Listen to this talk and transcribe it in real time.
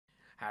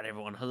Howdy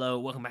everyone, hello,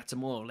 welcome back to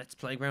more Let's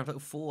Play Grand Theft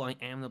Auto 4. I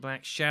am the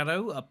Black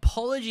Shadow.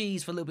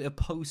 Apologies for a little bit of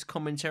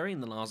post-commentary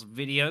in the last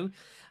video.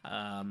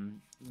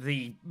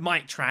 The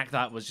mic track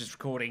that was just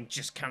recording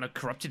just kind of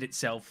corrupted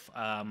itself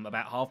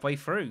about halfway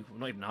through. Well,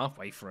 not even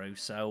halfway through,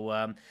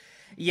 so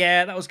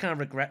yeah, that was kind of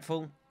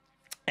regretful.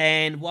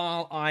 And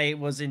while I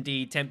was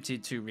indeed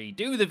tempted to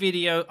redo the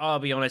video, I'll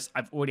be honest,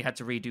 I've already had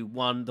to redo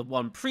one. The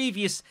one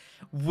previous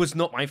was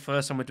not my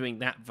first time doing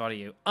that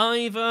video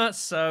either,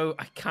 so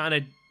I kind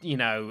of, you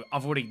know,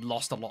 I've already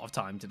lost a lot of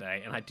time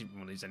today, and I didn't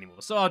want to lose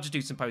anymore. So I'll just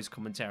do some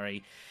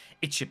post-commentary.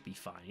 It should be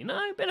fine, you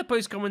know? A bit of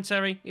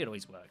post-commentary, it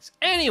always works.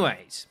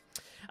 Anyways,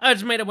 I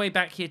just made our way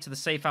back here to the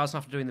safe house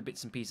after doing the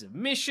bits and pieces of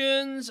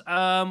missions.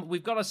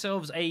 We've got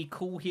ourselves a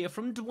call here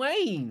from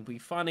Dwayne. We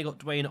finally got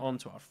Dwayne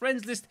onto our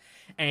friends list,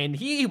 and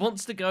he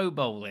wants to go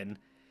bowling.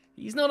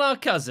 He's not our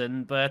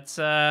cousin, but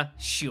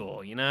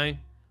sure, you know?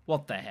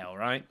 What the hell,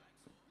 right?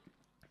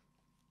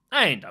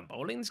 I ain't done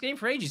bowling this game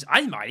for ages.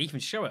 I might even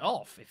show it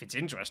off, if it's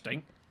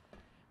interesting.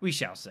 We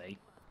shall see.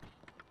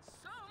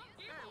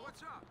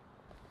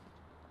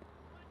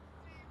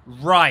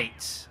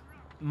 Right.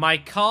 My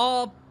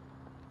car...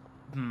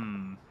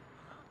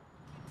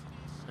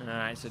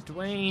 Alright, so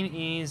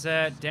Dwayne is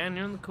down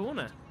here in the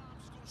corner.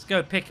 Let's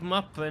go pick him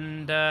up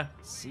and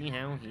see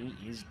how he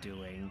is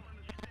doing.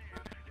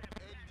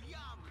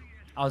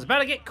 I was about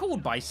to get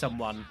called by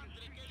someone.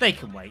 They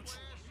can wait.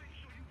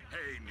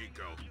 Hey,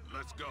 Nico,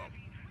 let's go.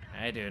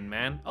 How you doing,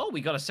 man? Oh,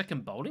 we got a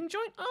second bowling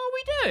joint? Oh,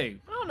 we do.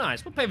 Oh,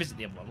 nice. We'll pay visit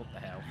the other one. What the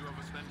hell? You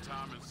ever spend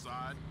time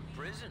inside?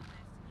 Prison?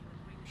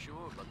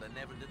 Sure, but I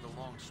never did the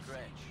long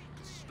stretch.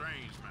 It's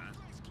strange, man.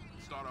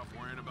 Start off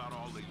worrying about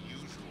all the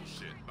usual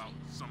shit. About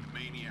some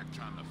maniac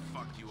trying to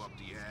fuck you up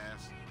the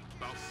ass.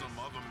 About some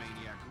other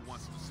maniac who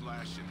wants to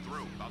slash your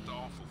throat. About the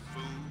awful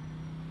food.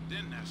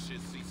 Then that shit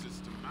ceases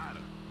to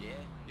matter.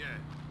 Yeah? Yeah.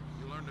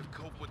 You learn to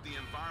cope with the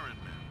environment.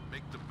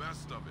 Make the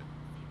best of it.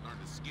 Learn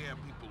to scare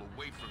people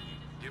away from you.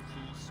 Get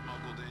food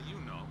smuggled in,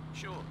 you know.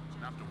 Sure.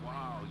 And after a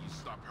while, you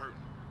stop hurting.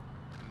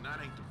 And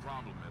that ain't the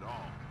problem at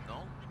all.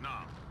 No?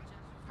 Nah.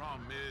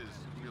 Problem is,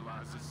 you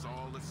realize it's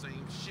all the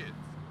same shit.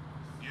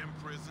 You're in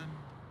prison,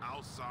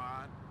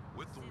 outside,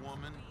 with a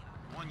woman,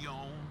 on your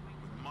own,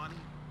 with money,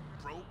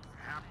 broke,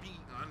 happy,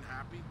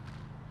 unhappy.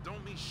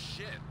 Don't mean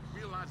shit.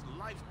 Realize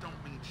life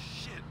don't mean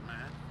shit,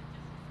 man.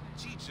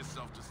 Teach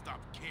yourself to stop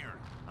caring.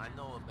 I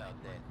know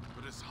about that.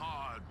 But it's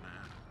hard,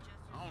 man.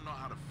 I don't know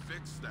how to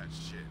fix that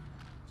shit.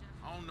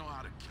 I don't know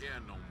how to care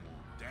no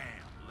more.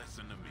 Damn,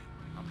 listen to me.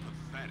 I'm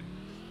pathetic.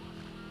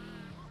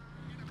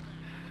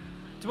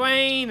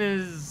 Dwayne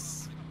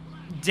has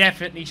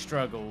definitely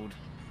struggled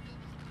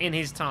in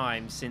his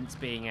time since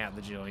being out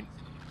the joint.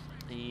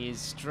 He is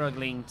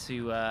struggling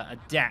to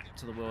adapt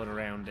to the world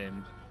around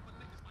him.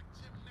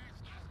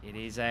 It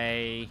is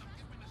a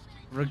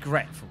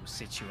regretful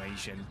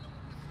situation.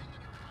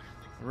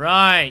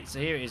 Right, so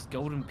here it is,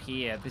 Golden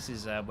Pier. This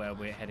is where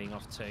we're heading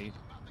off to.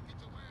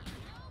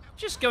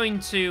 Just going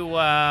to,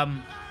 out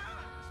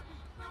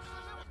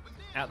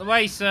the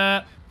way,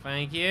 sir.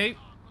 Thank you.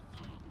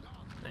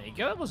 There you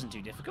go, it wasn't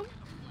too difficult.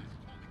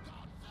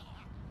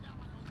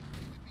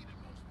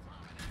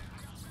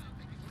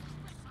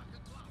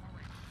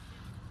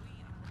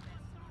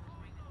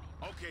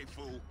 Okay,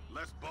 fool,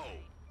 let's bowl.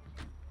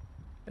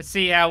 Let's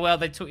see how well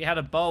they taught you how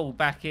to bowl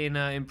back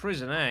in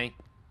prison, eh?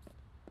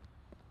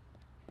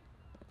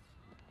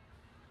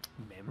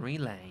 Memory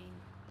lane.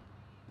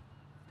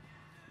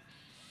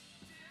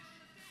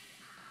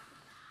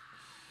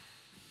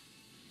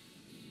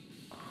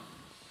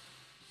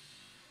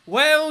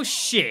 Well,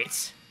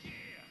 shit.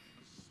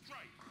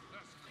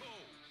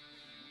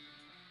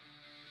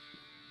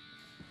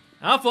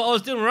 I thought I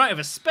was doing right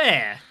with a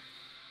spare.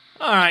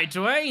 Alright,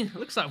 Dwayne.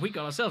 Looks like we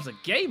got ourselves a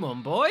game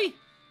on, boy.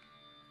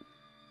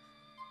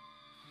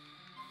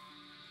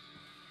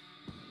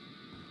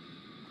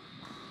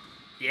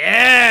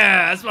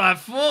 Yeah, that's what I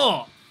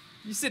thought.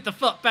 You sit the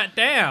fuck back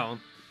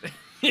down.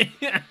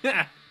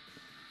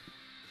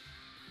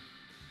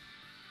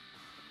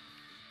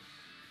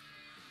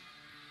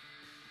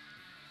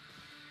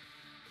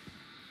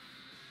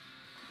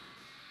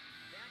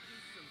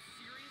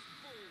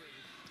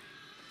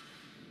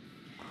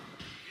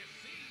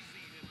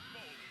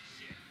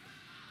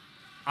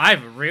 I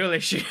have a real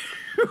issue.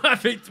 I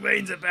think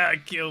Dwayne's about to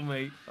kill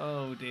me.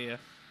 Oh dear.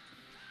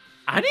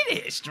 I need to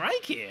hit a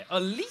strike here. Or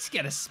at least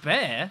get a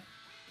spare.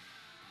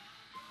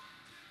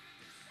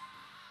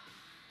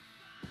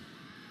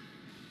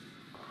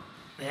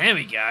 There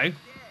we go.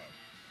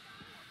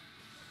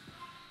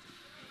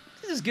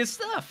 This is good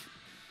stuff.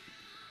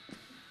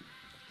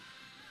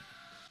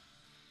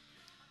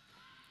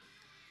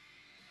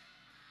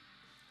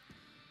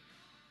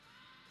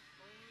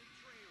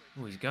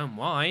 Oh, he's going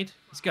wide.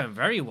 He's going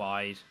very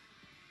wide.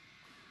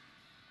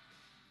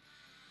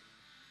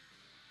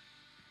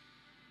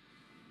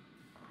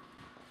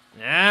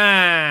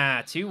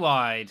 Ah, too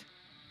wide. This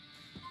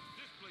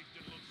place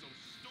didn't look so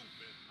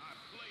stupid. I'd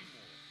play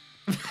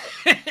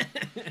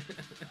more.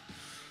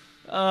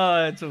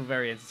 Oh, it's all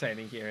very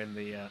entertaining here in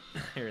the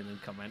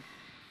comment.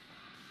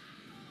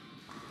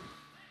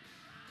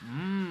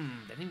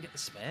 Dwayne get the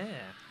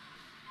spare.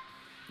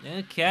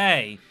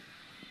 Okay.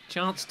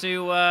 Chance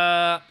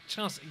to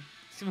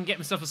even get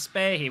myself a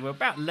spare here. We're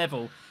about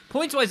level.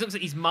 Points-wise, looks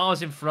like he's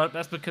miles in front.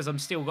 That's because I'm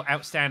still got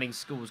outstanding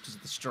scores because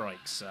of the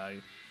strikes. So,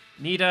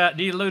 need a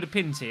load of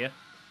pins here.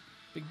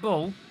 Big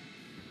ball.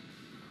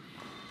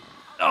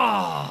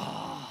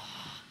 Oh!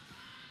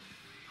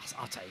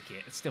 I'll take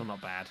it. It's still not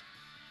bad.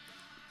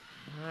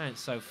 Alright,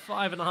 so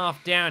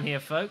 5.5 down here,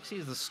 folks.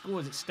 Here's the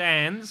score as it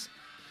stands.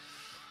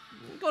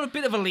 We've got a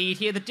bit of a lead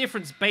here. The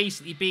difference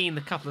basically being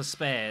the couple of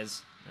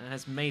spares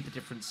has made the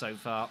difference so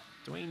far.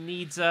 Dwayne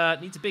needs a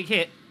big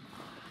hit.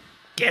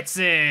 Gets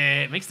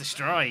it! Makes the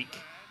strike.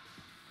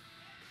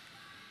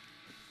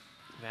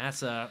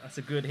 That's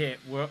a good hit.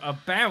 We're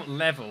about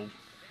level.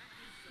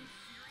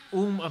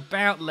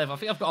 About level. I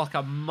think I've got like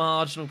a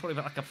marginal, probably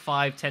about like a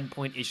 5-10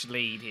 point-ish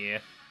lead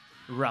here.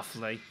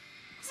 Roughly.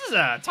 This is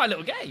a tight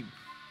little game.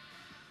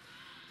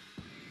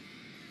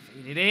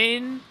 Feed it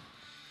in.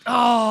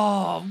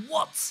 Oh,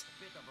 what?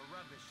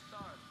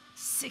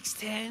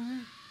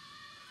 6-10.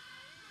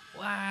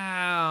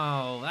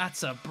 Wow,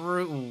 that's a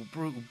brutal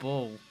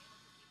ball.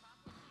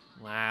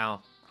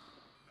 Wow.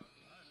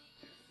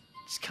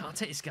 Just can't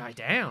take this guy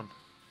down.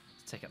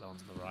 Let's take it on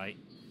to the right.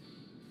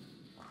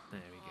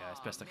 There we go.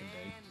 It's best I can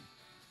do.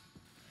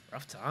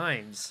 Rough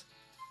times.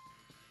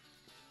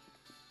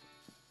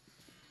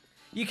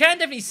 You can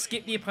definitely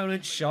skip the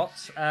opponent's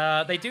shots.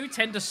 They do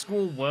tend to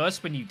score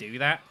worse when you do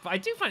that. But I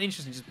do find it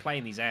interesting just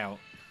playing these out.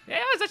 Yeah,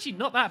 I was actually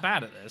not that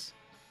bad at this.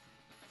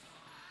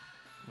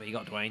 What you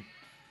got, Dwayne?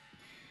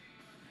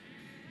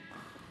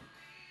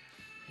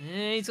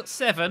 Yeah, he's got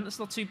 7. That's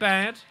not too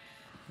bad.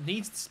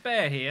 Needs the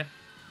spare here.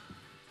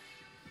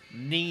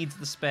 Needs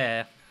the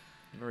spare.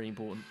 Very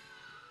important.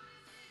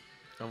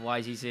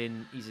 Otherwise, he's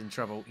in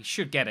trouble. He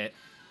should get it.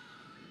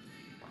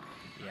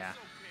 Yeah.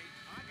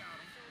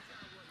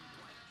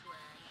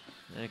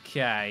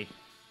 Okay.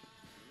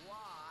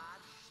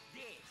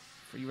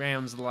 3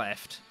 rounds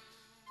left.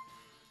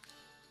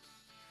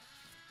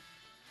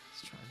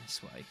 Let's try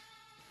this way.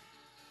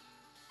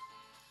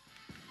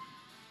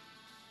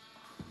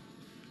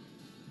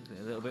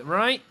 A little bit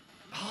right.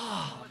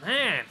 Oh,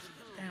 man.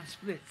 Damn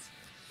splits.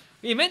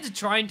 What you're meant to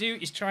try and do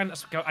is try and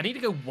go. I need to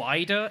go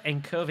wider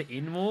and curve it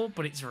in more,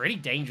 but it's really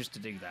dangerous to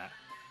do that.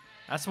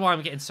 That's why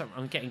I'm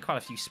getting quite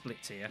a few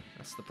splits here.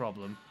 That's the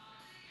problem.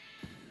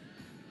 There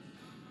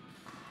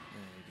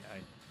we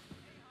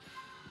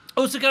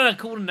go. Also, kind of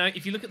cool to note,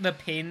 if you look at the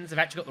pins, they've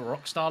actually got the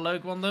Rockstar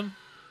logo on them.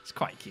 It's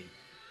quite cute.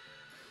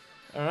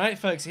 All right,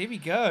 folks, here we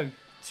go.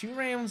 2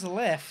 rounds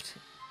left.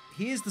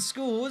 Here's the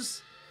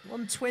scores.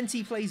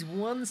 120 plays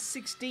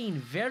 116.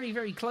 Very,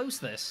 very close,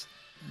 this.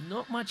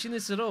 Not much in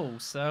this at all.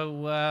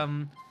 So,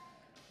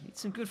 need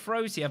some good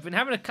throws here.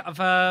 I've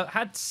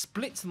had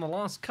splits in the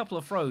last couple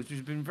of throws, which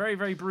have been very,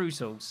 very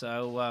brutal.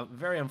 So,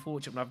 very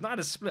unfortunate. But I've not had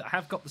a split. I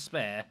have got the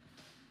spare.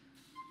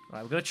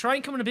 Right, we're going to try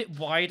and come in a bit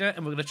wider,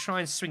 and we're going to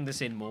try and swing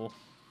this in more.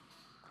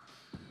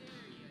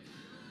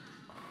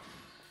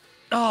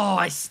 Oh,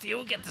 I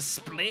still get the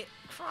split?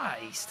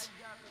 Christ.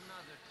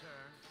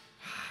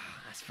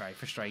 That's very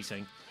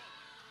frustrating.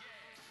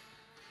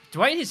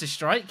 Dwayne is a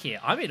strike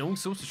here. I'm in all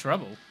sorts of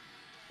trouble.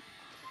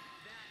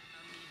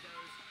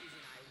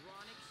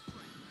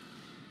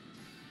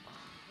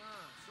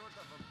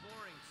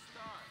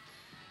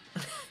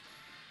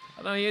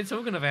 I know what you're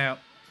talking about.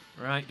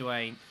 Right,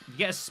 Dwayne. You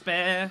get a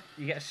spare,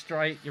 you get a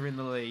strike, you're in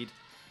the lead.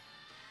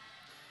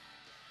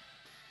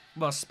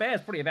 Well,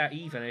 spare's probably about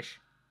evenish.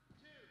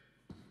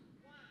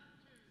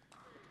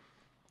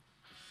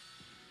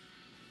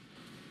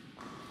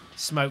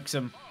 Smokes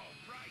him.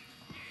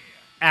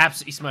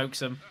 Absolutely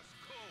smokes him.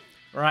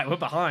 Right, we're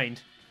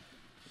behind.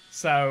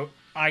 So,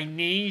 I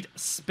need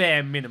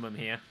spare minimum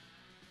here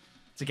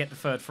to get the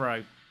third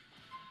throw.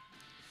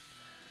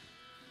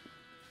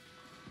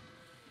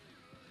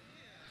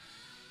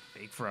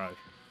 Big throw.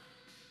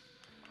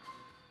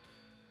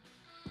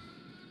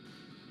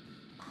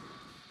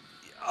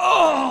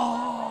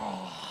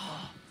 Oh!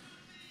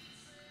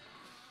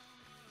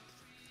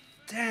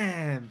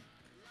 Damn.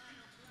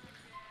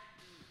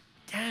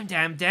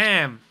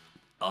 Damn.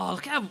 Oh,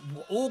 look how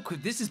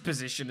awkward this is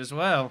positioned as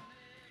well.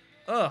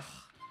 Ugh.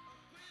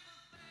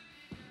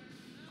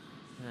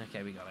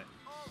 Okay, we got it.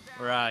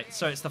 Right,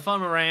 so it's the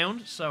final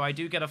round, so I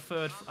do get a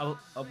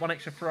one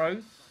extra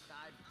throw.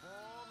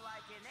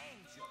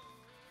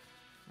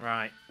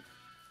 Right.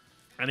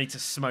 I need to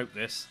smoke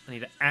this. I need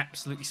to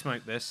absolutely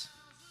smoke this.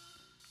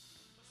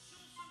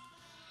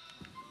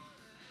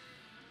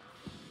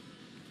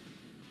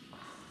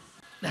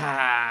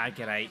 Ah, I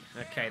get 8.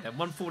 Okay, then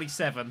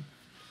 147.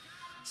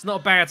 It's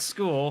not a bad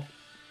score.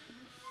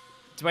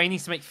 Dwayne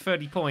needs to make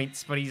 30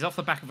 points, but he's off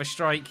the back of a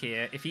strike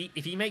here. If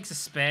he makes a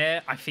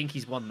spare, I think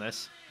he's won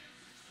this.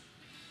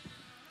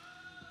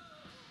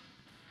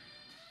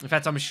 In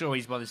fact, I'm sure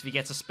he's won this if he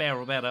gets a spare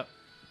or better.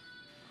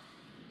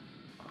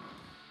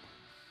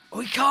 Oh,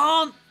 he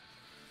can't!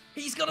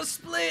 He's got a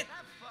split!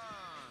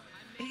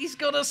 He's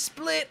got a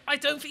split! I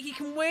don't think he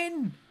can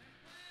win!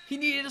 He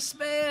needed a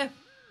spare!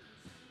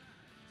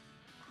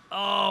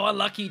 Oh,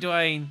 unlucky,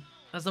 Dwayne.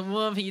 That's the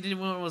one thing you didn't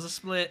want was a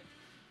split.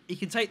 He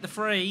can take the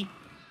free.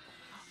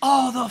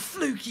 Oh, the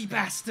fluky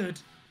bastard!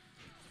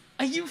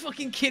 Are you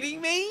fucking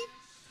kidding me?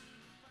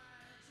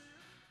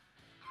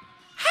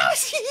 How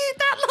has he hit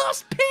that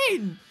last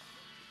pin?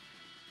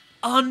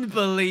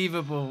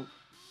 Unbelievable.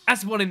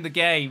 That's one in the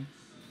game.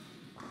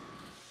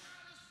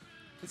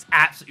 It's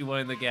absolutely one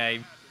in the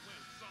game.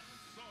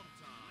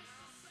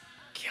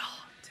 God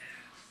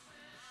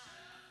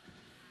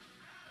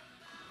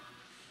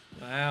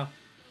damn. Wow.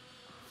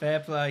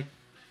 Fair play.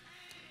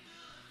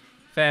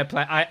 Fair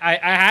play. I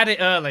had it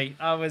early.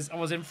 I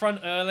was in front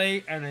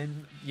early, and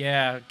then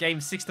yeah, game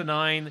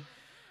 6-9.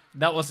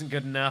 That wasn't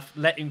good enough.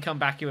 Let him come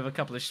back in with a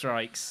couple of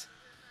strikes.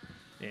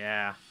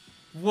 Yeah.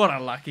 What a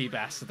lucky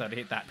bastard that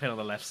hit that pin on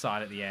the left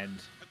side at the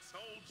end. I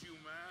told you,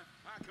 man.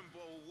 I can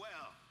bowl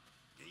well.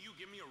 Can you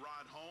give me a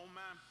ride home,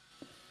 man?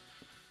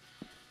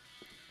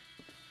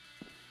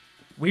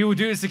 We will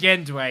do this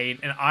again, Dwayne,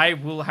 and I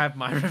will have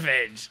my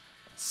revenge.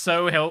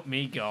 So help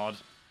me God.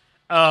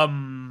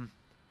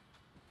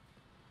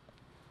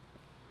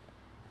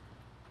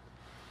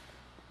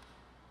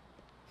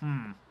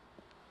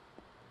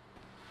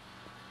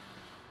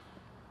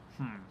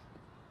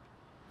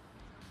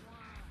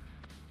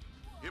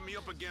 Hit me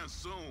up again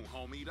soon,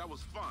 homie. That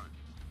was fun.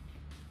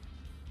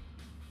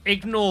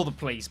 Ignore the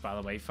police, by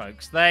the way,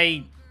 folks.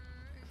 It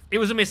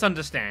was a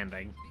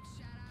misunderstanding.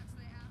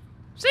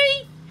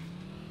 See?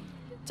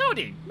 Told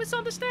you.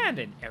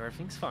 Misunderstanding.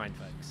 Everything's fine,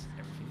 folks.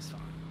 Everything's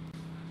fine.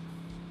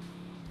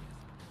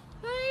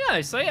 There you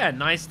go. So, yeah,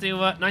 nice to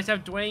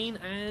have Dwayne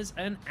as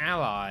an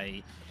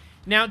ally.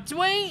 Now,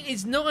 Dwayne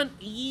is not an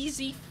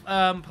easy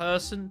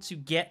person to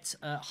get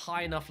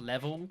high enough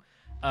level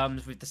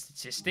with the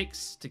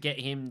statistics to get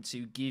him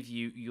to give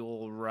you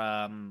your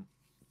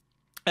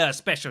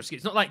special skills.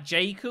 It's not like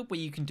Jacob, where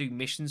you can do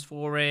missions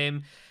for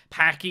him.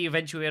 Packy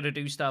eventually able to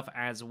do stuff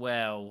as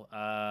well.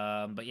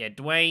 But yeah,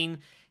 Dwayne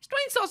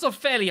starts off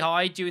fairly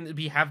high, doing that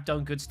we have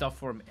done good stuff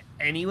for him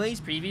anyways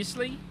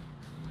previously.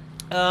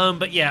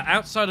 But yeah,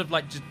 outside of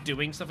like just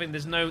doing stuff, and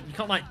you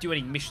can't like do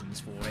any missions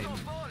for him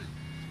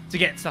to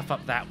get stuff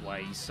up that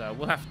way. So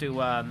we'll have to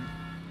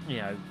you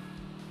know,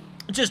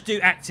 just do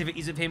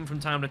activities of him from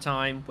time to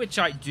time, which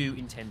I do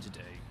intend to do.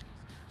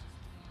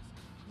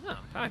 Oh,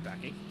 hi,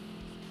 Packy.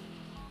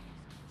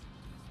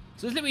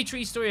 So there's a little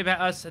tree story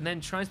about us, and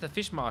then tries the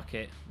fish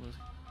market.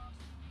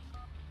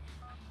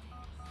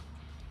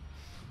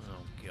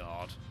 Oh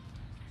God!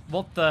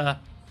 What the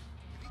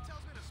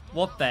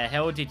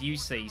hell did you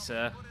see,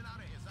 sir?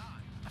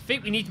 I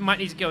think we might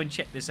need to go and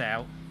check this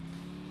out.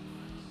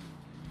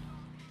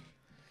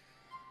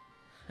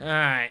 All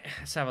right,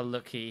 let's have a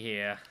looky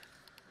here.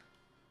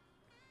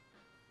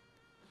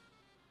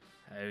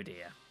 Oh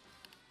dear.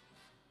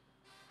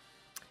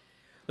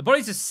 The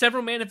bodies of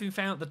several men have been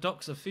found at the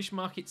docks of Fish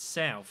Market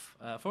South.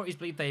 Authorities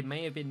believe they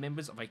may have been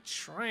members of a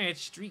triad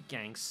street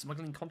gang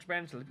smuggling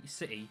contraband to Liberty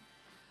City.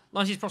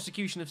 Licensed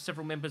prosecution of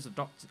several members of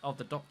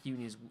the dock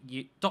unions,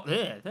 dock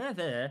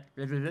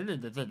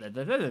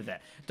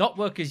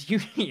workers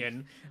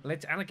union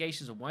led to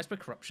allegations of widespread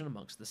corruption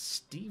amongst the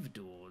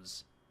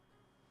stevedores.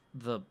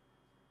 The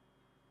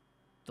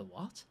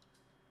what?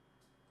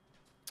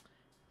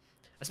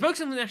 A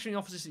spokesman for the National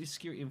Office of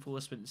Security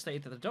Enforcement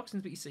stated that the docks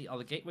in the BC are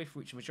the gateway for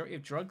which a majority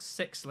of drugs,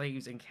 sex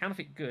slaves, and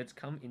counterfeit goods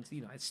come into the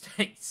United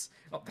States.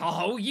 Oh, the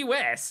whole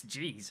US!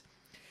 Jeez.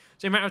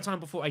 So a matter of time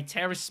before a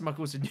terrorist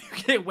smuggles a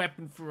nuclear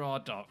weapon through our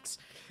docks.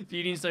 If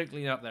unions don't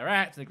clean up their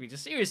act and agree to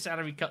serious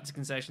salary cuts and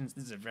concessions,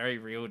 this is a very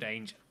real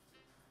danger.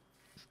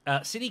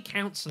 City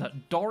Councillor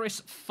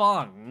Doris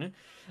Fung,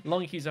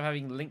 long accused of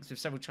having links with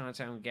several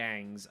Chinatown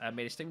gangs,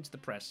 made a statement to the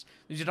press.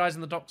 Those who died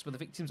on the docks were the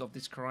victims of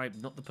this crime,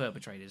 not the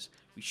perpetrators.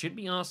 We shouldn't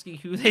be asking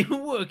who they were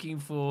working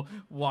for,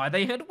 why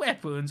they had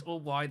weapons, or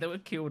why they were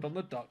killed on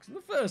the docks in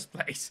the first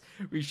place.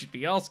 We should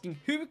be asking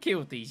who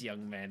killed these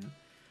young men.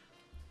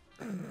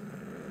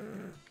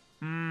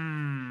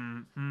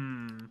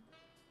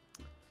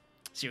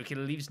 Serial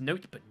killer leaves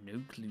note, but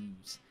no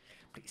clues.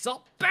 Police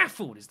are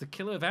baffled as the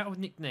killer without a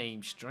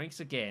nickname strikes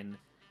again.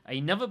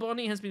 Another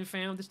body has been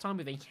found, this time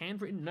with a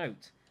handwritten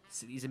note. The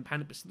city is in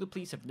panic, but still the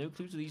police have no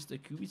clue to these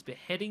accused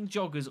beheading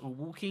joggers or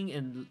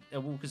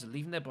walkers and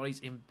leaving their bodies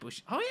in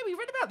bushes. Oh yeah, we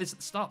read about this at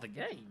the start of the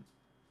game.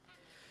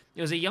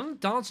 There was a young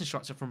dance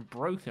instructor from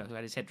Broker who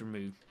had his head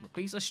removed. The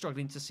police are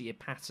struggling to see a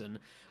pattern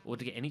or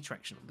to get any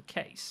traction on the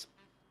case.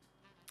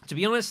 To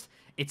be honest,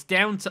 it's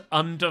down to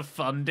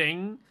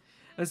underfunding.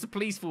 As the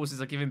police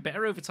forces are given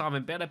better overtime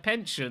and better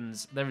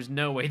pensions, there is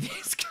no way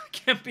this guy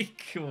can be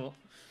caught.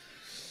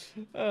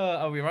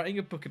 I'll be writing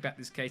a book about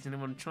this case, and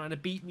anyone trying to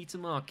beat me to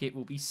market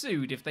will be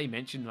sued if they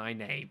mention my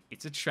name.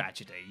 It's a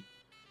tragedy.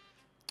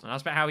 And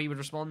asked about how he would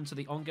respond to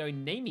the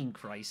ongoing naming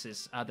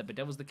crisis that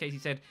bedevils the case. He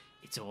said,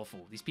 "It's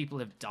awful. These people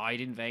have died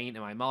in vain,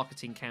 and my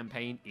marketing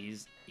campaign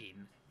is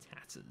in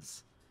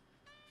tatters."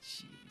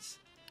 Jeez.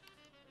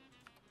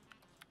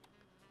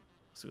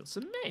 So we've got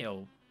some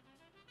mail.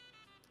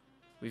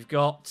 We've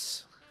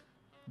got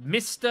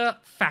Mr.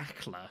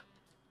 Fackler.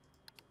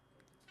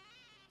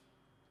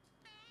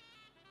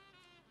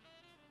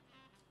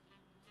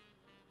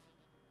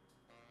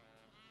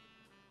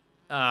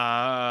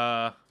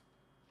 For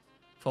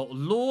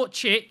Law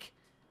Chick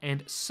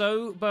and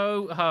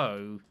Sobo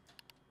Ho.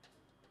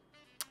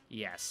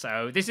 Yeah,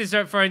 so this is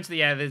referring to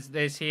the,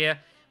 there's here.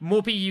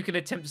 More people you can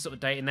attempt to sort of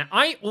date in that.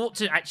 I ought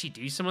to actually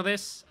do some of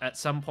this at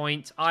some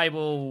point. I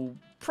will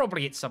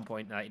probably at some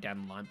point later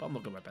down the line, but I'm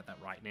not going to worry about that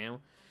right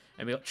now.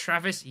 And we got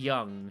Travis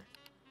Young.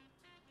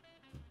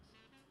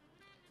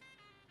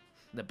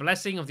 The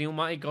blessing of the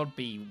Almighty God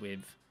be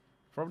with.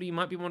 Probably you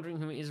might be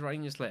wondering who is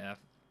writing this letter.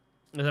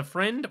 There's a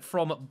friend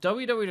from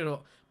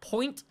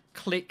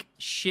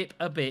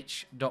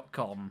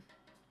www.pointclickshipabitch.com.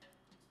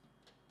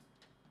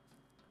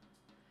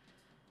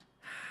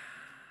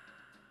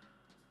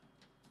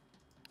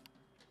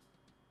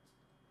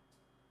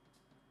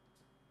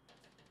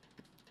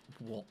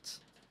 What?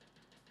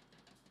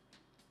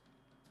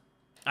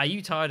 Are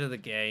you tired of the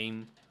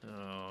game?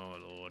 Oh,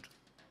 Lord.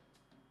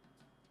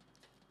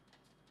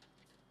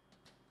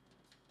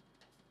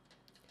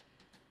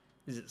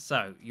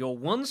 So, your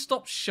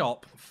one-stop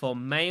shop for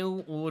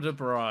mail-order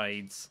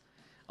brides.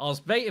 Our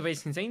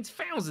database contains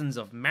thousands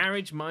of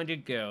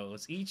marriage-minded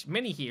girls,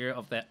 many here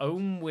of their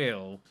own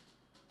will.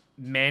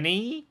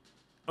 Many?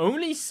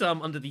 Only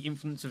some under the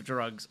influence of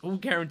drugs, all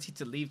guaranteed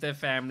to leave their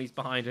families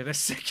behind at a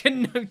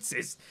second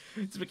notice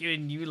to begin a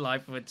new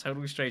life with a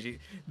total stranger.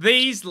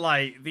 These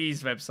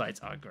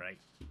websites are great.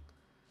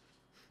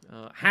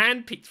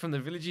 Hand-picked from the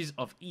villages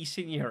of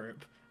Eastern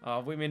Europe,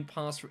 our women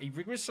pass through a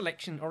rigorous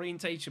selection and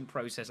orientation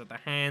process at the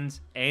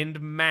hands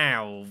and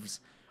mouths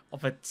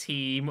of a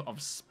team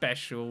of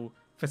special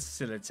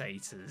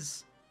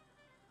facilitators.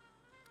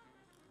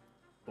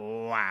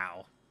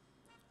 Wow.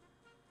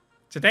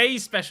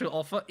 Today's special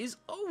offer is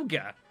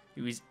Olga,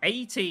 who is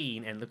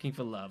 18 and looking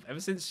for love. Ever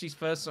since she's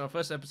our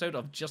first episode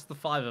of Just the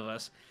Five of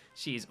Us,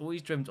 she has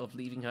always dreamt of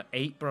leaving her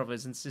 8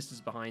 brothers and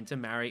sisters behind to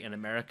marry an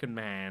American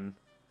man.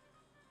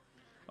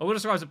 Olga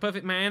describes a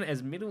perfect man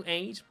as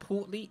middle-aged,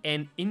 portly,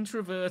 and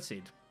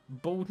introverted.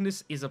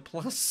 Boldness is a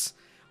plus.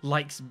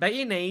 Likes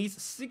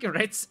mayonnaise,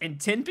 cigarettes, and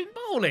 10-pin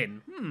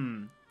bowling.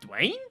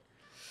 Dwayne?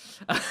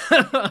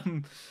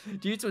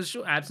 Due to a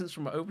short absence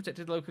from an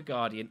overprotected local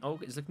guardian,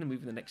 Olga is looking to move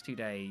in the next 2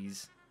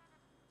 days.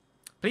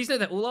 Please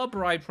note that all our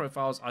bride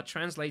profiles are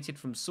translated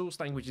from source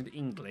language into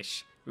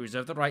English. We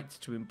reserve the right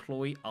to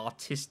employ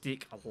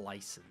artistic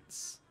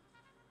license.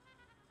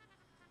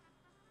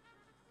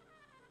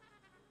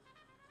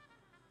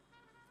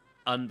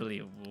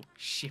 Unbelievable.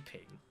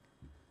 Shipping.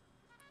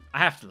 I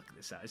have to look at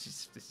this out. This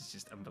is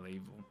just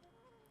unbelievable.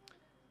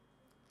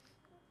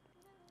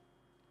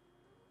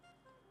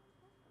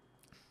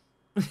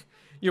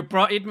 Your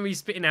bride will be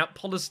spitting out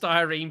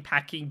polystyrene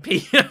packing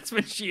peanuts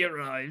when she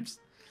arrives.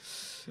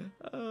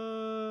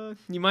 You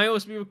may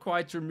also be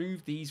required to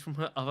remove these from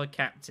her other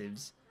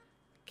cavities.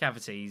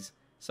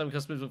 Some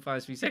customers will find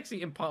this to be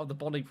sexy and part of the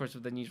bonding process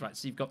of their news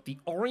rights. So you've got the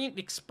Orient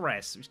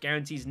Express, which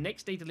guarantees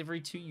next day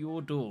delivery to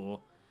your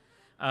door.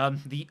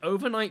 The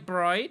Overnight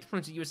Bride,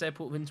 runs to the US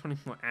airport within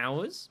 24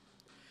 hours.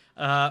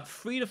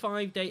 3 to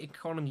 5 day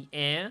economy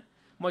air.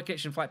 My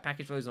connection flight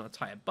package flows on a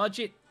tighter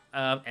budget.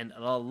 And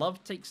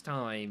love takes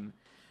time.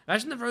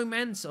 Imagine the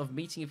romance of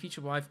meeting a future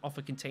wife off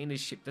a container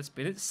ship that's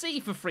been at sea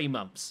for 3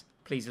 months.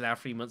 Please allow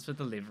 3 months for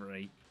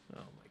delivery. Oh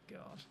my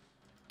god.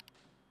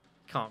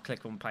 Can't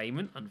click on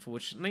payment,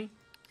 unfortunately.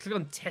 Click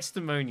on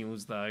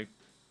testimonials, though.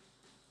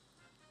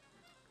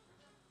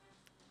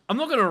 I'm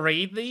not going to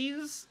read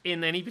these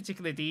in any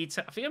particular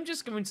detail. I think I'm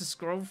just going to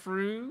scroll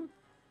through.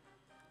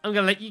 I'm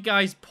going to let you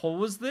guys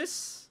pause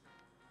this.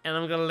 And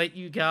I'm going to let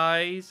you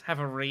guys have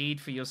a read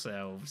for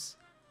yourselves.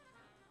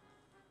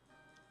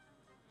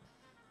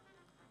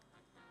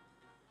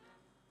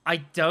 I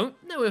don't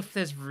know if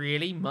there's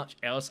really much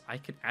else I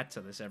could add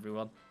to this,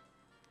 everyone.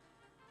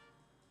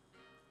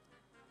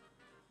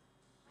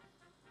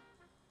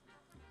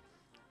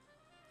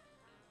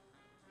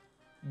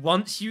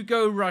 Once you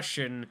go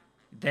Russian,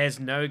 there's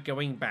no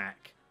going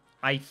back.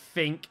 I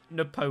think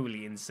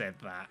Napoleon said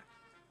that.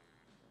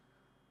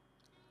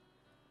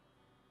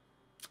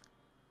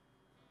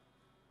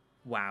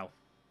 Wow.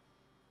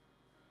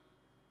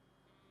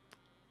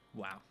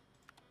 Wow.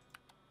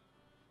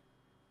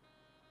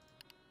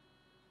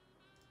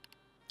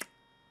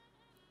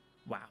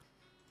 Wow.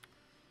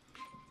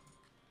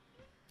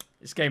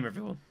 This game,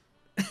 everyone.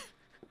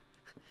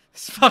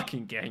 This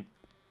fucking game.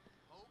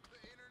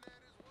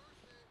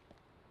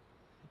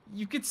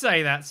 You could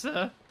say that,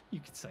 sir. You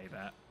could say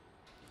that.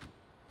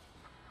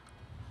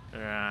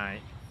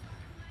 Alright.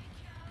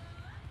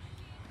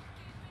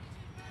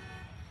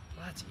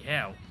 Bloody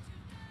hell.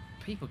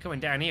 People coming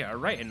down here are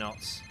rating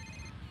knots.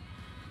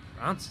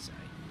 Francis, eh?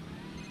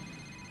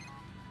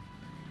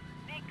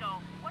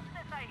 Nico, what's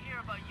this I hear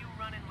about you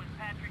running with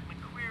Patrick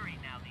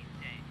McQuarrie now these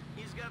days?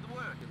 He's got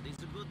work and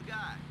he's a good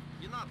guy.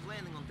 You're not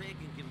planning on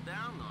taking him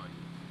down, are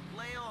you?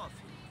 Play off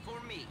him. For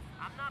me.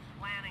 I'm not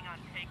planning on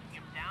taking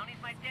him down.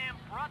 He's my damn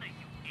brother,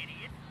 you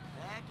idiot.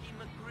 Packy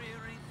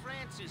McQuarrie,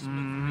 Francis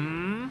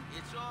McQuarrie.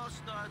 It's all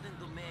starting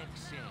to make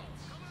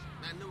sense.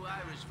 I knew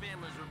Irish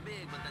families were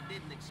big, but I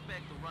didn't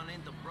expect to run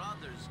into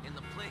brothers in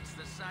the place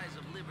the size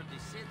of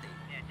Liberty City.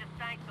 Yeah, just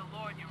thank the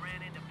Lord you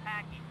ran into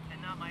Packy and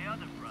not my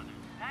other brother.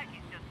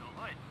 Packy's just a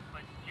hood,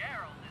 but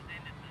Gerald is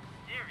into some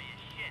serious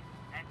shit.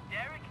 And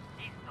Derek,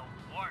 he's the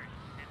worst.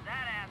 If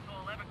that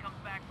asshole ever comes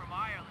back from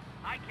Ireland,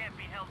 I can't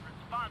be held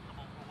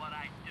responsible for what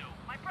I do.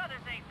 My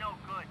brothers ain't no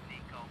good,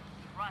 Nico.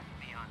 Trust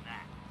me on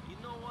that.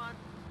 You know what?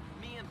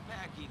 Me and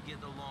Packy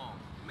get along.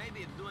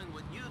 Maybe if doing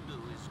what you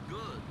do is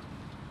good,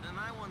 then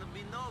I want to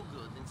be no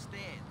good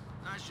instead.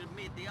 I should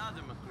meet the other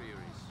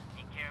McCrearys.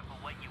 Be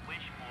careful what you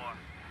wish for.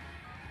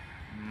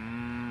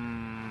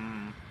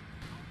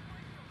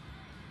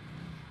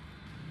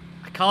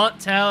 I can't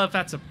tell if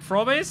that's a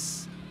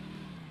promise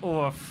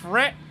or a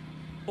threat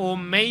or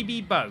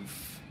maybe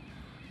both.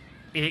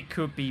 It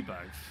could be both.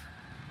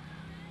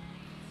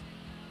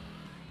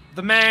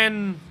 The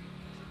man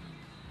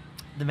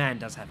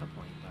does have a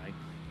point,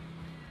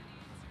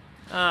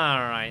 though.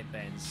 Alright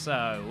then,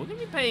 so we're going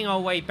to be paying our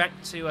way back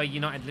to a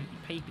United Liberty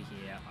paper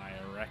here, I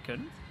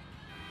reckon.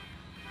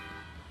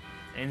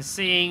 And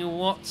seeing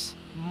what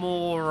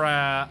more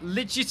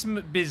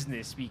legitimate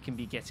business we can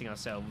be getting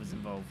ourselves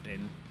involved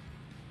in.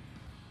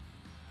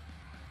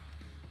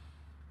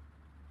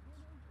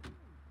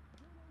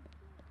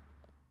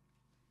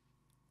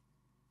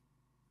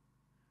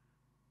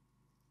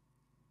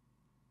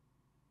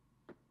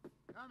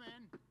 Come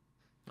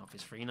in.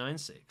 Office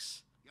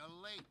 396. You're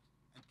late.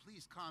 And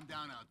please calm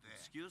down out there.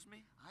 Excuse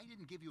me? I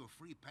didn't give you a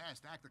free pass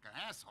to act like an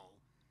asshole.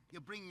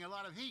 You're bringing a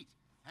lot of heat.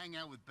 Hang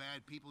out with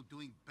bad people,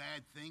 doing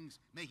bad things,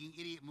 making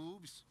idiot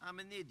moves. I'm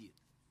an idiot.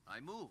 I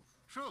move.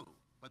 True,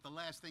 but the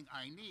last thing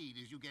I need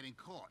is you getting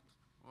caught.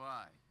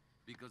 Why?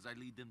 Because I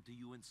lead them to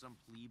you in some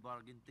plea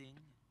bargain thing?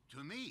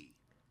 To me?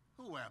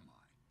 Who am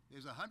I?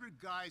 There's 100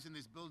 guys in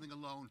this building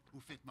alone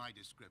who fit my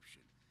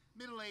description.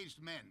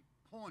 Middle-aged men,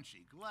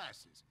 paunchy,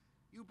 glasses.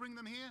 You bring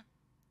them here?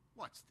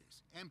 What's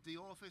this? Empty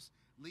office?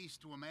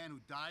 Leased to a man who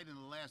died in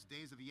the last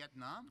days of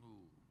Vietnam?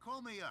 Ooh.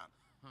 Call me up.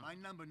 My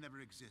number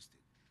never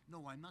existed.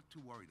 No, I'm not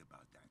too worried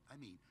about that. I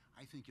mean,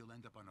 I think you'll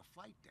end up on a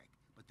flight deck,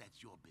 but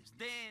that's your business.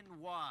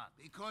 Then what?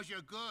 Because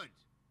you're good.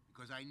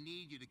 Because I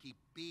need you to keep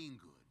being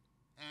good.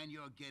 And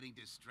you're getting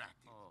distracted.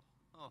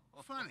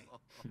 Funny.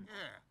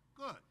 Yeah,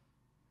 good.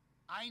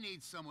 I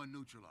need someone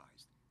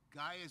neutralized.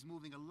 Guy is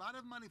moving a lot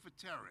of money for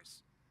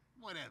terrorists.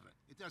 Whatever.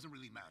 It doesn't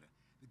really matter.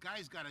 The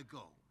guy's gotta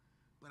go.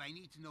 But I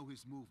need to know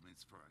his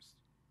movements first.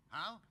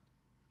 How?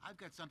 I've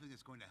got something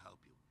that's going to help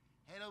you.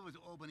 Head over to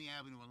Albany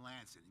Avenue in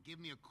Lansing and give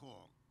me a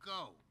call.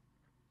 Go.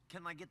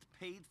 Can I get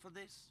paid for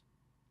this?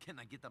 Can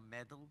I get a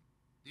medal?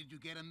 Did you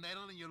get a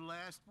medal in your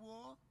last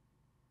war?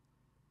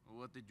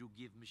 What did you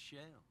give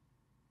Michelle?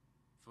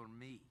 For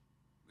me?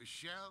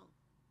 Michelle?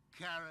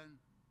 Karen?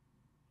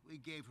 We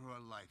gave her her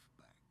life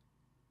back.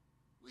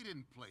 We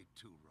didn't play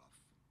too rough.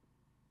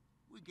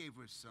 We gave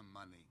her some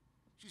money.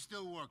 She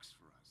still works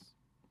for us.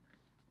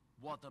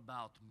 What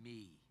about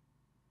me?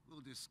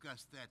 We'll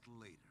discuss that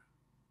later.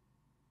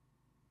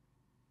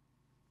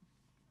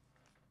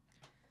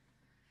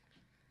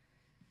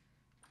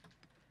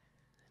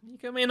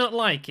 Nico may not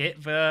like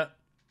it, but...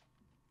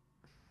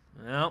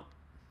 well,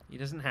 he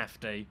doesn't have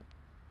to.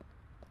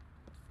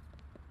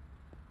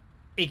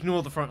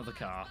 Ignore the front of the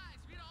car.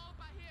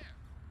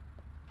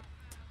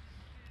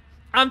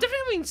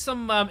 Definitely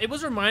some, it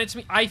was reminded to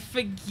me, I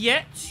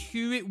forget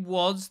who it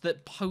was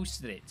that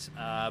posted it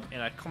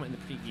in a comment in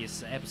the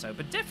previous episode,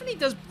 but definitely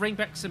does bring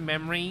back some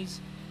memories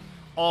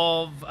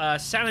of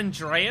San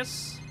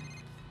Andreas.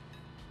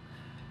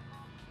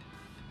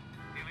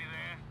 Nearly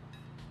there?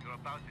 You're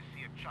about to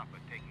see a chopper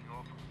taking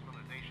off from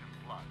civilization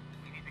flood.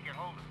 We need to get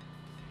hold of it.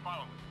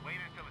 Follow it. Wait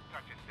until it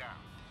touches down.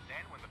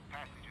 Then, when the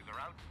passengers are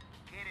out,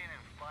 get in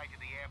and fly to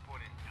the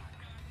airport in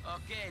Dukes.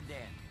 Okay,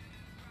 then.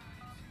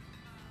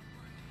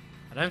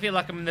 I don't feel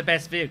like I'm in the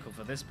best vehicle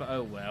for this, but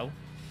oh well.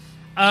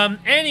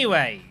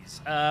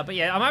 Anyways, but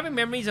yeah, I'm having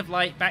memories of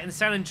like back in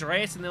San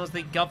Andreas, and there was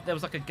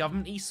like a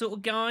government-y sort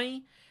of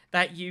guy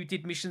that you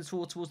did missions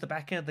for towards the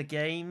back end of the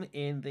game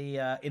in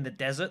the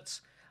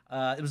desert.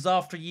 It was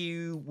after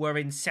you were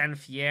in San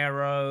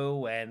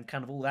Fierro and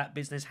kind of all that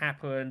business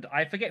happened.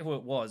 I forget who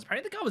it was.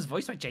 Apparently the guy was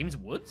voiced by James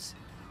Woods,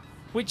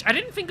 which I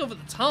didn't think of at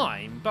the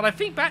time, but I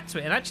think back to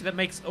it, and actually that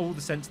makes all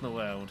the sense in the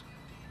world.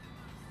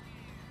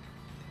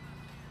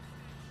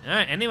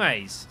 Alright,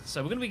 anyways,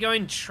 so we're going to be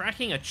going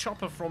tracking a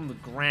chopper from the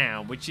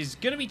ground, which is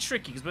going to be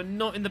tricky because we're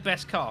not in the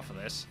best car for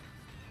this.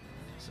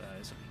 So,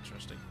 this will be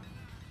interesting.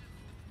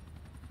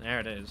 There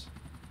it is.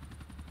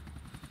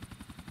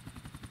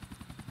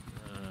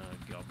 Oh,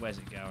 God, where's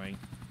it going?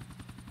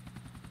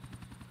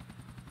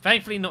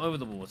 Thankfully not over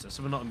the water,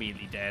 so we're not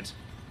immediately dead.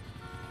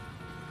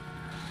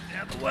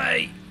 Out of the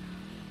way!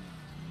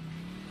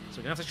 So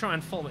we're going to have to try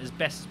and follow it as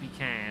best as we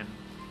can.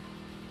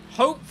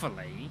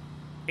 Hopefully...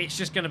 it's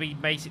just going to be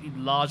basically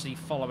largely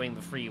following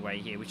the freeway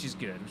here, which is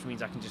good, which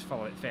means I can just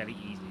follow it fairly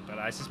easily. But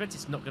I suspect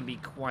it's not going to be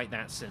quite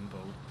that simple.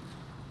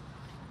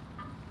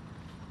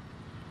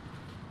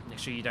 Make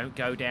sure you don't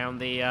go down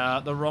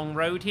the wrong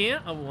road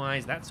here,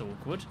 otherwise that's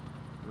awkward.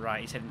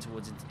 Right, he's heading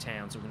towards into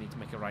town, so we need to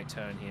make a right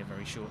turn here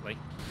very shortly.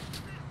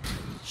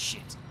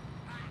 Shit.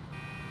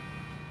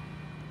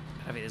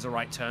 I think there's a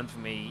right turn for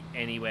me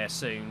anywhere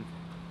soon.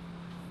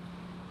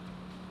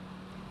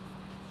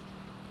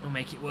 We'll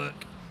make it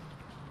work.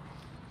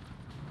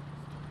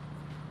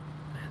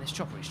 Man, this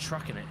chopper is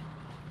trucking it.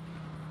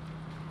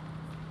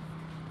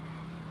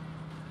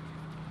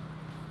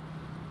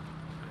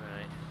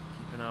 Alright,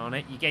 keep an eye on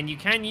it. Again, you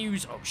can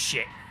use... Oh,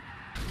 shit.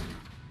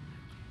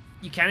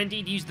 You can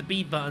indeed use the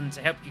B button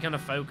to help you kind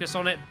of focus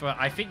on it, but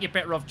I think you're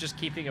better off just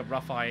keeping a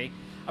rough eye.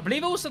 I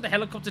believe also the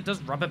helicopter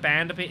does rubber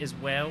band a bit as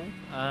well,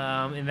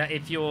 in that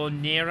if you're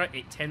nearer,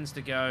 it tends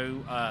to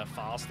go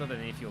faster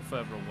than if you're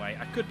further away.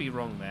 I could be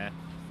wrong there,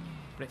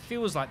 but it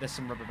feels like there's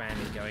some rubber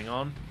banding going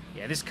on.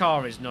 Yeah, this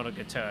car is not a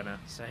good turner,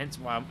 so hence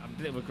why I'm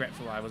a little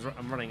regretful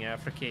I'm running a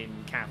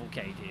freaking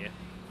cavalcade here.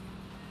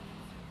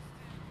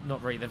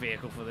 Not really the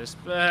vehicle for this,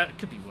 but it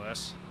could be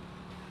worse.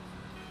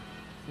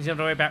 You don't have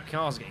to worry about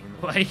cars getting in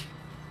the way.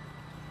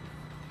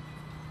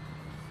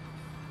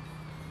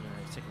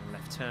 Alright, taking a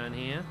left turn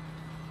here.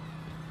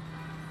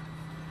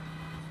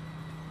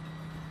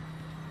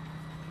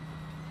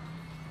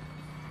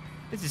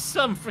 This is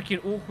some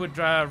freaking awkward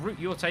route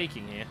you're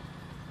taking here.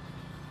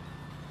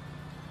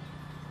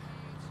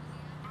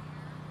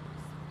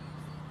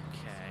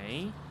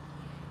 Okay. Now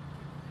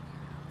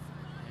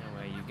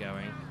where are you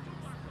going?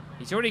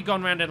 He's already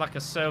gone round in like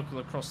a circle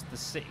across the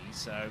city,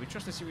 so we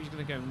trust to see where he's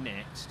going to go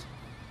next.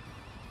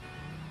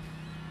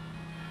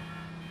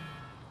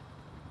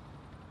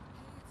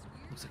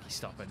 Looks like he's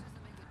stopping.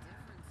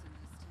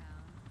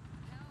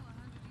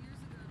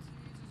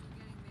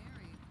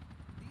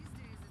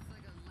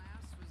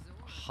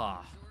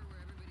 Ha.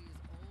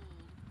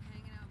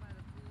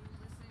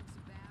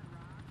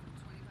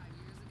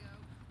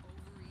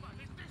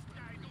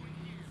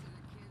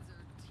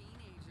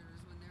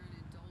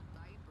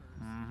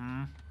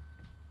 Mm-hmm.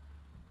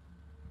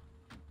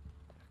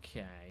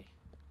 Okay.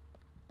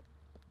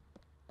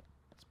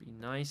 Let's be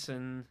nice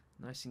and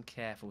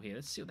careful here.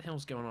 Let's see what the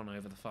hell's going on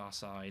over the far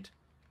side.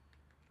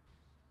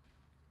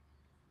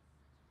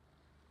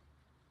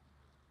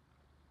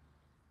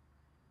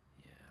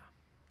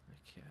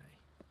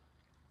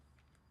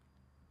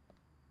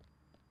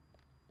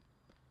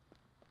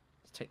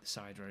 Take the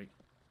side route.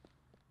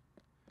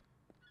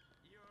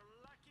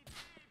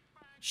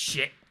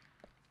 Shit.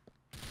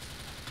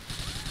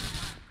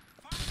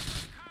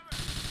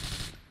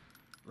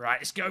 Right,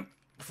 let's go.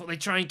 Before they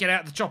try and get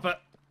out of the chopper.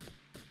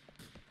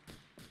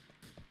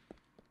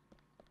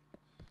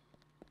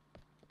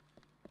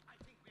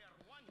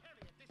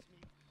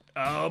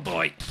 Oh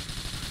boy.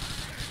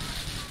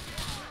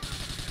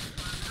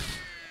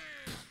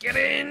 Get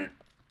in.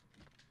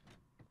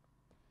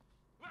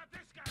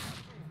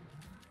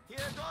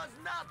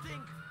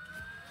 Nothing.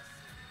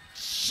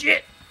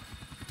 Shit!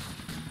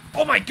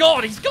 Oh my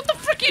god, he's got the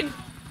freaking...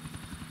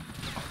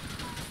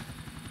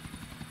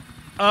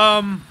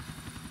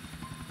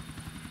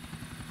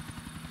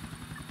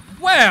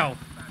 Wow!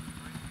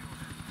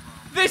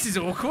 This is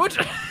awkward!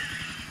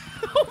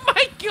 Oh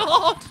my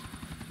god!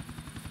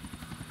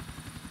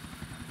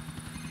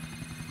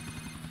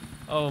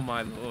 Oh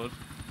my lord.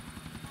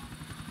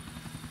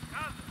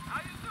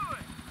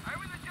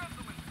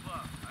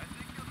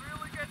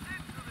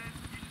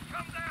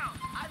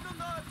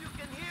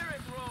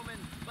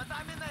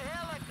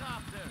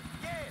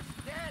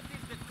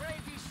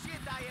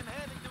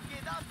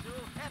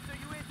 After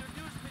you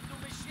introduced me to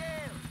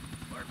Michelle,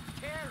 or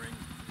Karen,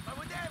 or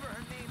whatever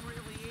her name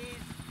really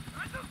is.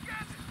 I don't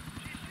get it.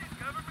 She's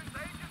government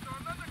agent or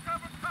an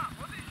undercover cop.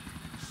 What is she?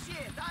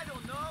 Shit, I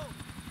don't know.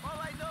 All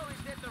I know is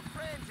that her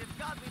friends have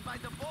got me by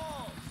the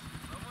balls.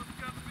 Someone's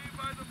got me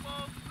by the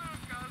balls too,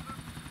 cousin.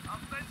 I'll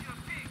send you a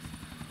pic.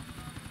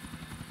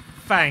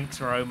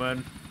 Thanks,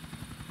 Roman.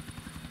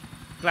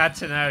 Glad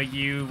to know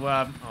you,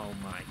 oh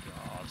my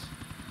god.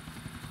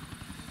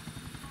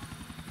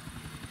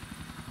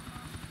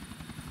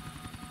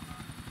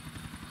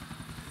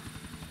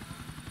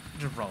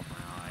 Just roll my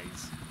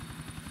eyes.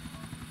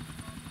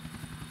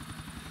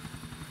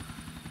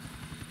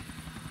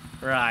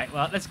 Right,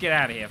 well, let's get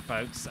out of here,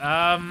 folks.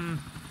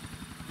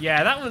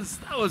 Yeah, that was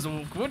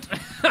awkward.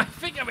 I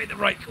think I made the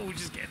right call,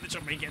 just getting the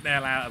chopper and getting the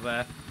hell out of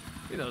there.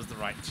 I think that was the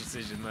right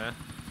decision there.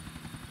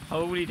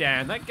 Holy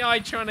damn, that guy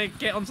trying to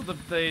get onto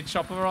the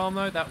chopper arm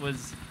though, that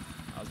was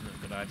not a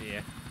good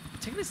idea.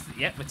 Taking this,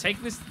 yeah, we're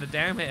taking this to the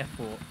damn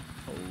airport.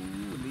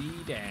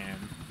 Holy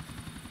damn.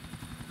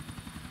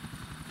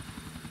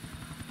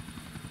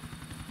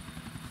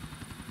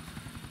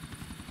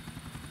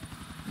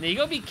 Now you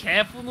gotta be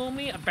careful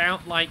normally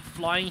about like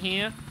flying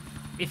here.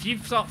 If you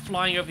start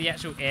flying over the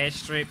actual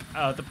airstrip,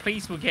 the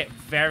police will get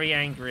very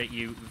angry at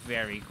you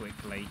very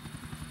quickly.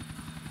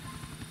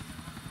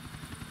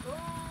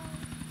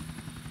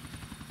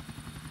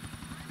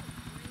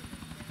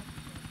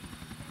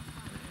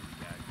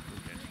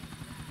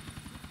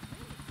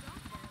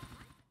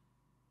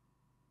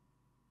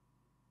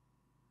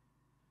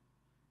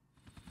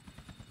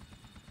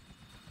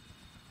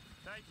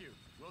 Thank you.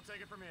 We'll take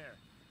it from here.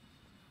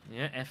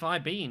 Yeah,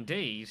 FIB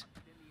indeed.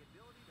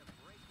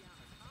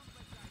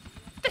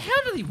 What the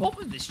hell do they want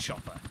with this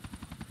chopper?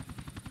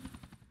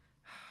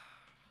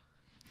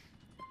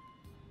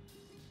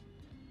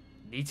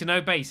 Need to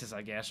know basis,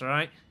 I guess,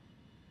 right?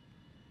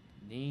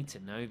 Need to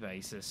know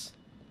basis.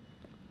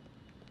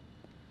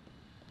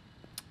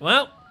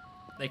 Well,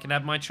 they can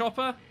have my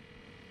chopper.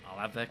 I'll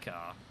have their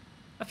car.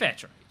 A fair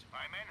trade.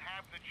 My men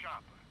have the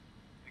chopper.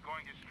 They're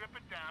going to strip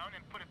it down and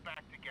put it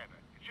back together.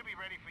 It should be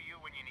ready for you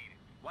when you need it.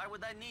 Why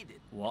would I need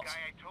it? What? The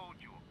guy I told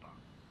you about.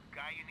 The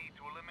guy you need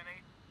to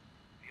eliminate.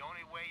 The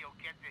only way you'll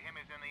get to him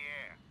is in the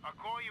air. I'll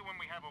call you when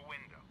we have a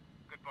window.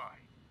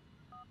 Goodbye.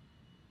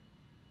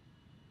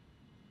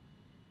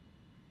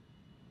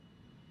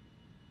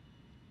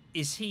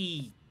 Is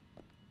he...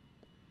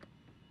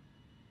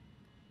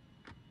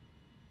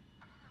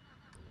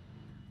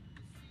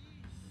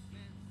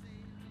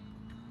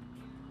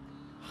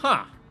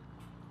 Huh.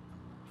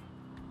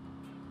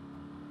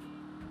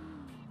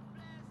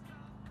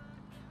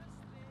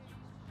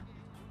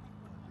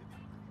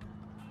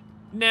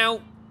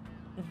 Now,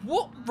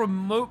 what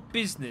remote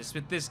business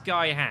would this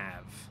guy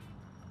have?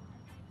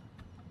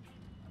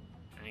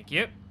 Thank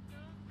you.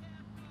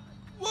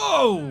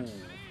 Whoa!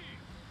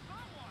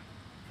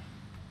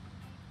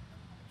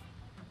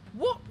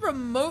 What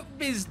remote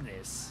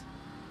business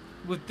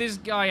would this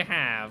guy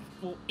have,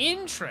 or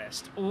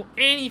interest, or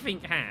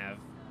anything have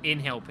in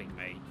helping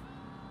me?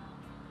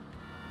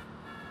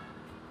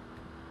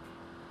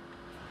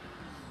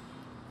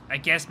 I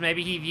guess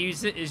maybe he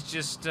views it as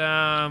just,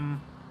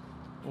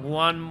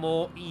 one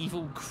more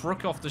evil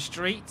crook off the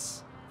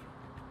streets?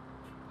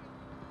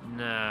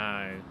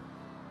 No.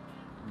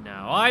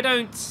 No, I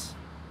don't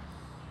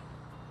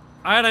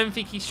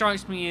think he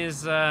strikes me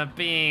as,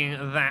 being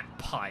that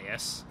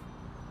pious.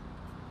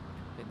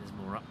 I think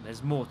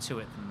there's more to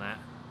it than that.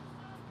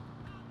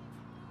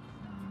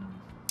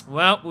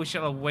 Well, we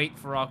shall wait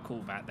for our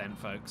callback then,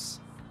 folks.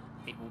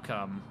 It will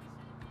come.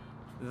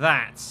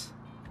 That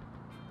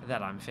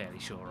I'm fairly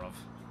sure of.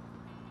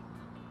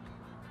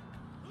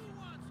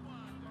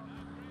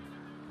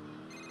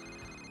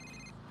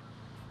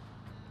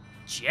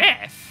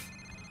 Jeff?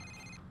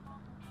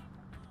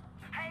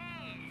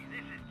 Hey,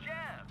 this is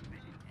Jeff.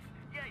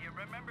 Yeah, you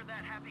remember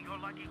that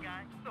happy-go-lucky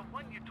guy? The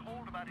one you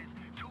told about his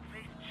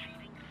two-faced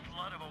cheating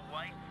slut of a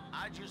wife?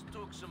 I just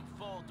took some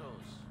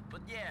photos.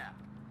 But yeah,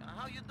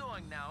 how you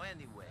doing now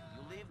anyway?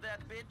 You leave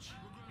that bitch?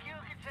 You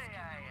could say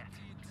I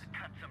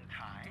cut some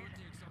ties.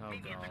 Oh,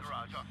 Meet me at the God.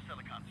 garage off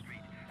Silicon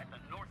Street at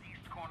the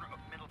northeast corner of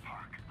Middle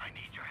Park. I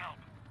need your help.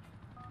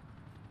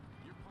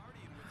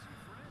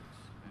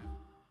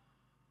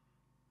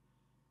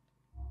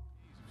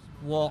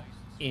 What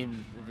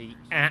in the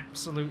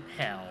absolute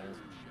hell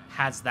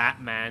has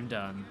that man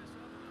done?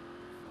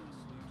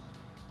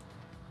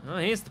 Oh,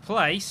 here's the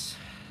place.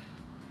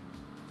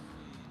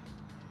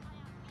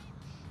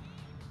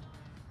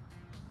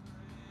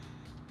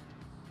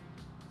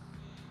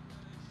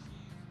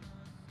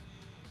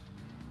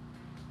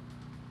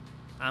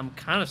 I'm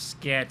kind of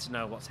scared to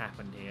know what's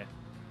happened here.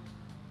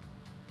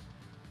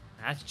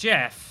 That's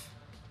Jeff.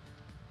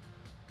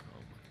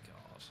 Oh my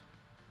god.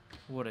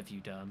 What have you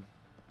done?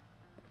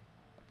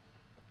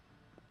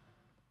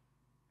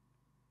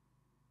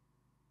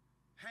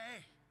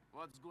 Hey,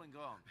 What's going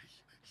on?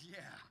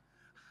 yeah.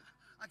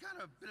 I got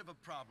a bit of a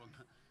problem.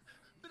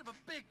 Bit of a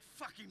big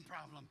fucking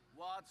problem.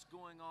 What's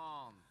going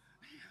on?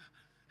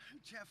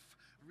 Jeff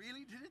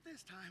really did it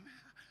this time.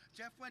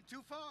 Jeff went too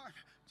far.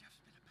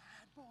 Jeff's been a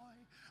bad boy.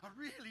 A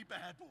really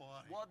bad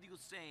boy. What are you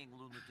saying,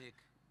 lunatic?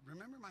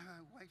 Remember my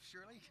wife,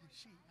 Shirley?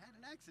 She had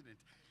an accident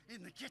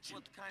in the kitchen.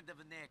 What kind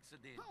of an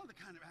accident? Oh, the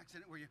kind of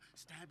accident where you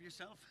stab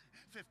yourself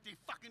 50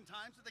 fucking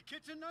times with a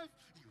kitchen knife?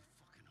 You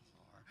fucking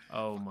whore.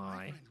 Oh Fuck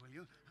my. friend, will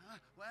you? Huh?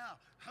 Well,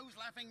 who's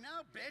laughing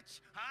now, bitch?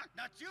 Huh?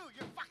 Not you.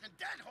 You're fucking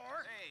dead,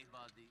 whore. Hey,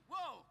 buddy.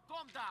 Whoa,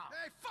 calm down.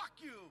 Hey, fuck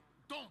you.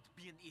 Don't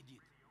be an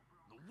idiot.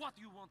 Now, what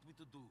do you want me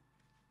to do?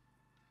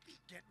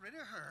 Get rid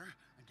of her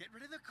and get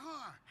rid of the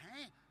car,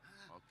 hey?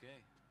 Okay,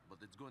 but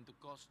it's going to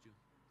cost you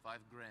 $5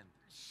 grand.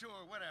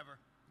 Sure, whatever.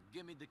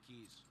 Give me the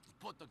keys.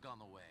 Put the gun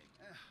away.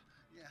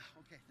 Yeah,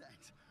 okay,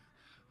 thanks.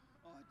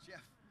 Oh,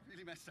 Jeff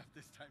really messed up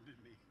this time,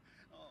 didn't he?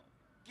 Oh,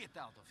 Get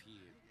out of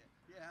here.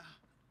 yeah.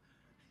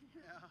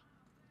 Yeah.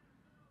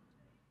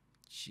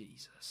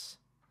 Jesus.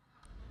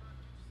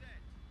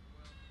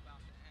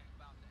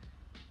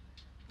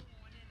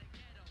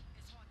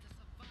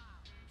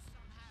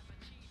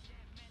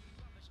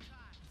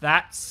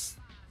 That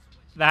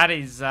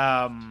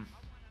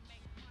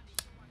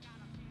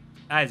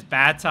is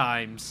bad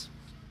times.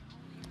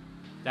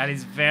 That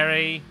is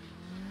very,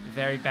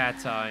 very bad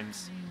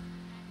times.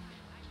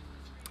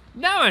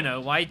 Now I know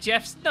why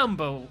Jeff's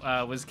number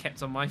was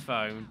kept on my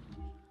phone.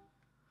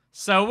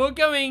 So we're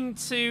going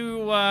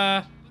to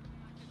oh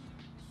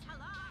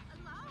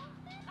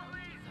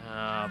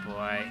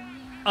boy.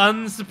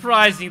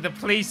 Unsurprising, the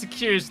police are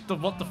curious to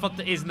what the fuck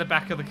that is in the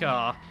back of the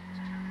car.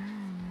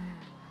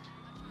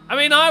 I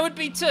mean, I would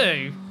be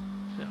too.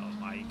 Oh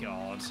my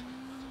god.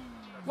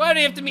 Why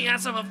do you have to meet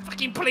outside of a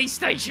fucking police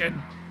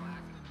station?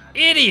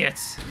 Idiot!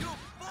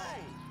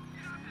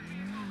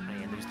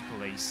 Hang on, there's the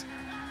police.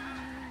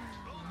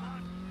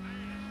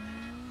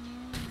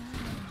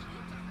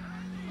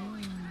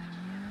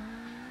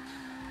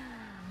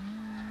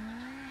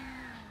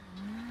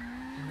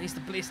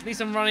 At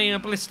least I'm running a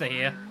blister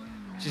here,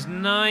 which is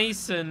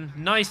nice and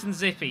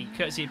zippy,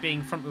 courtesy of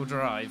being front-wheel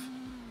drive.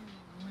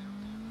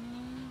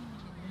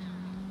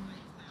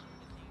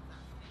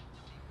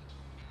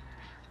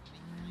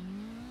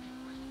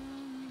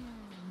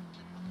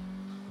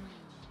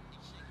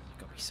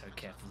 Gotta be so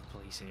careful with the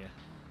police here.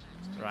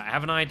 Right, I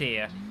have an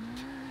idea.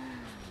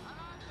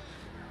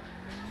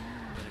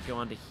 I'm gonna go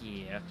under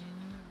here.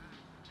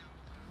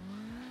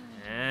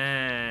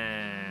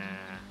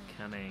 Ah,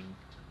 cunning.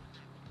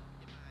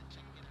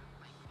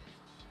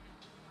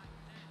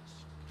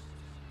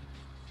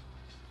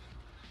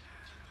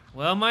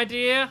 Well, my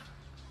dear,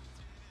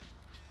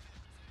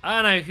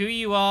 I don't know who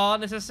you are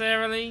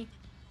necessarily,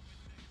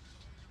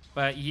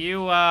 but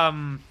you, yeah,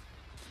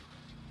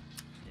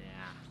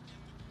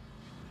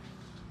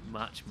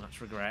 much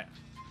regret.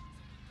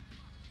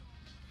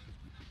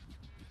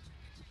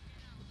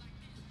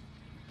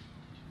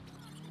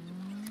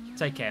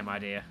 Take care, my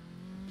dear.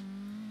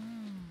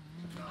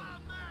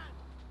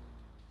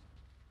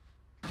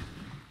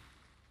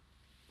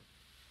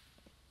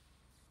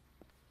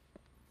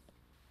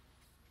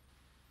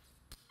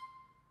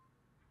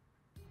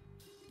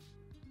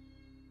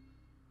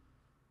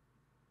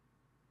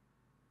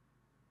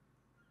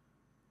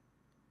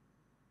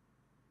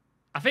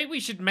 I think we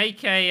should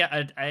make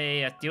a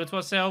deal to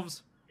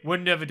ourselves. We're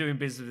never doing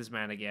business with this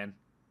man again.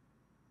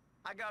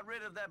 I got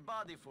rid of that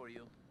body for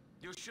you.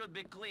 You should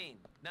be clean.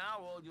 Now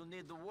all you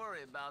need to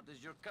worry about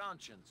is your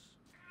conscience.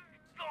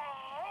 The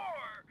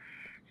whore!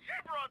 She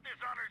brought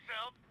this on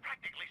herself.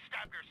 Practically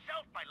stabbed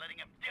herself by letting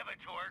him give it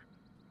to her.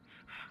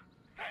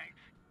 Thanks.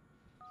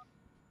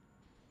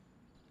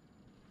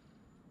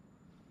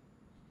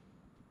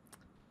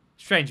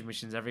 Strange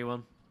missions,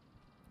 everyone.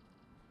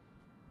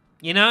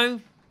 You know,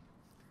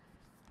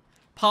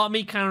 part of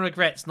me kind of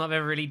regrets not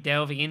ever really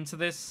delving into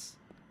this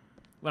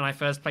when I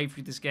first played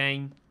through this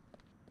game.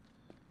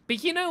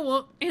 But you know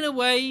what? In a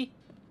way,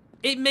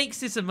 it makes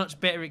this a much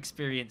better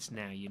experience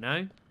now, you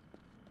know?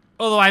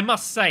 Although I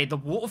must say, the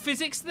water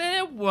physics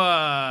there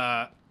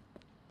were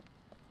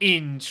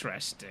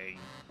interesting.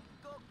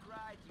 Go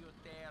cry to your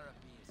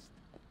therapist.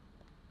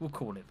 We'll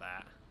call it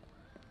that.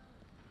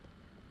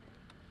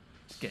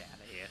 Let's get out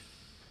of here.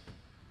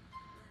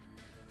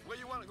 Where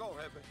you want to go,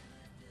 Hefe?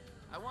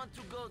 I want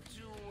to go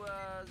to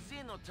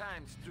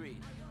Xenotime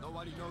Street.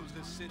 Nobody knows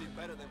this city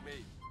better than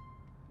me.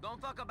 Don't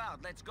fuck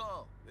about. Let's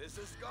go. This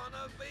is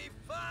gonna be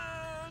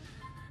fun!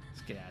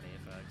 Let's get out of here,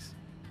 folks.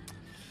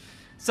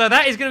 So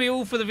that is going to be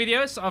all for the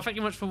video. So thank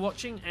you much for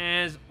watching,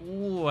 as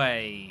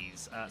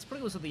always. It's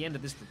probably also the end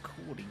of this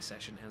recording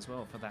session as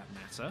well, for that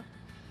matter.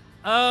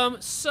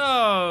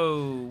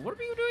 So what are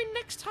we doing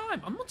next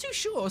time? I'm not too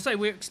sure. So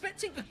we're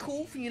expecting a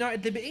call from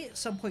United Liberty at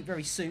some point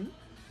very soon.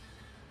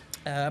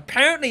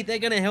 Apparently they're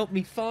going to help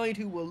me find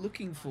who we're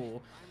looking for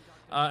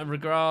in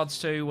regards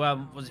to,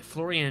 was it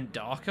Florian and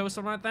Darko or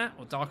something like that?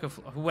 Or Darko,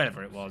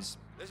 whatever it was.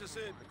 This is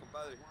it,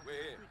 compadre. We're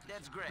here.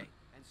 That's great.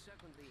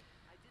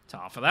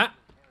 Tar for that.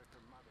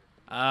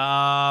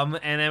 And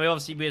then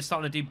we're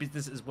starting to do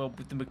business as well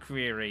with the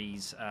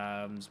McCrearys,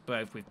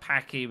 both with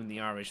Packy and the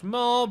Irish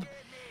mob,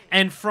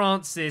 and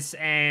Francis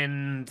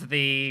and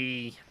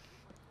the...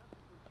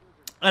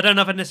 I don't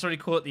know if I necessarily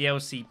call it the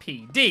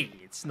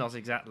LCPD. It's not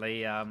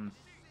exactly,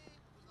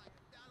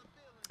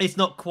 it's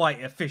not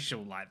quite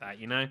official like that,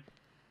 you know?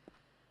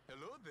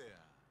 Hello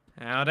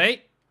there.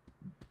 Howdy.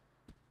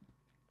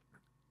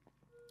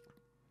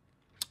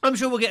 I'm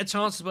sure we'll get a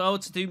chance as well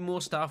to do more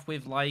stuff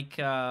with, like,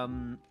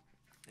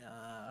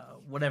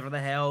 whatever the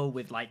hell,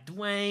 with, like,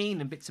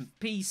 Dwayne and bits and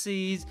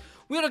pieces.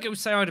 We're not going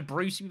to say hi to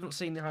Brucey. We've not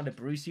seen hi to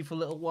Brucey for a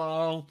little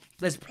while.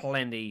 There's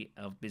plenty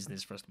of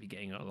business for us to be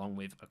getting along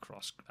with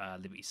across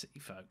Liberty City,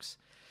 folks.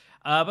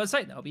 But I'd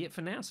say that'll be it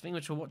for now. So thank you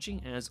much for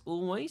watching. As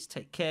always,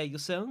 take care of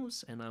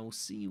yourselves, and I will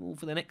see you all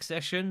for the next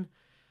session.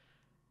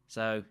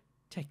 So,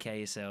 take care of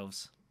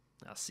yourselves.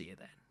 I'll see you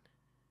then.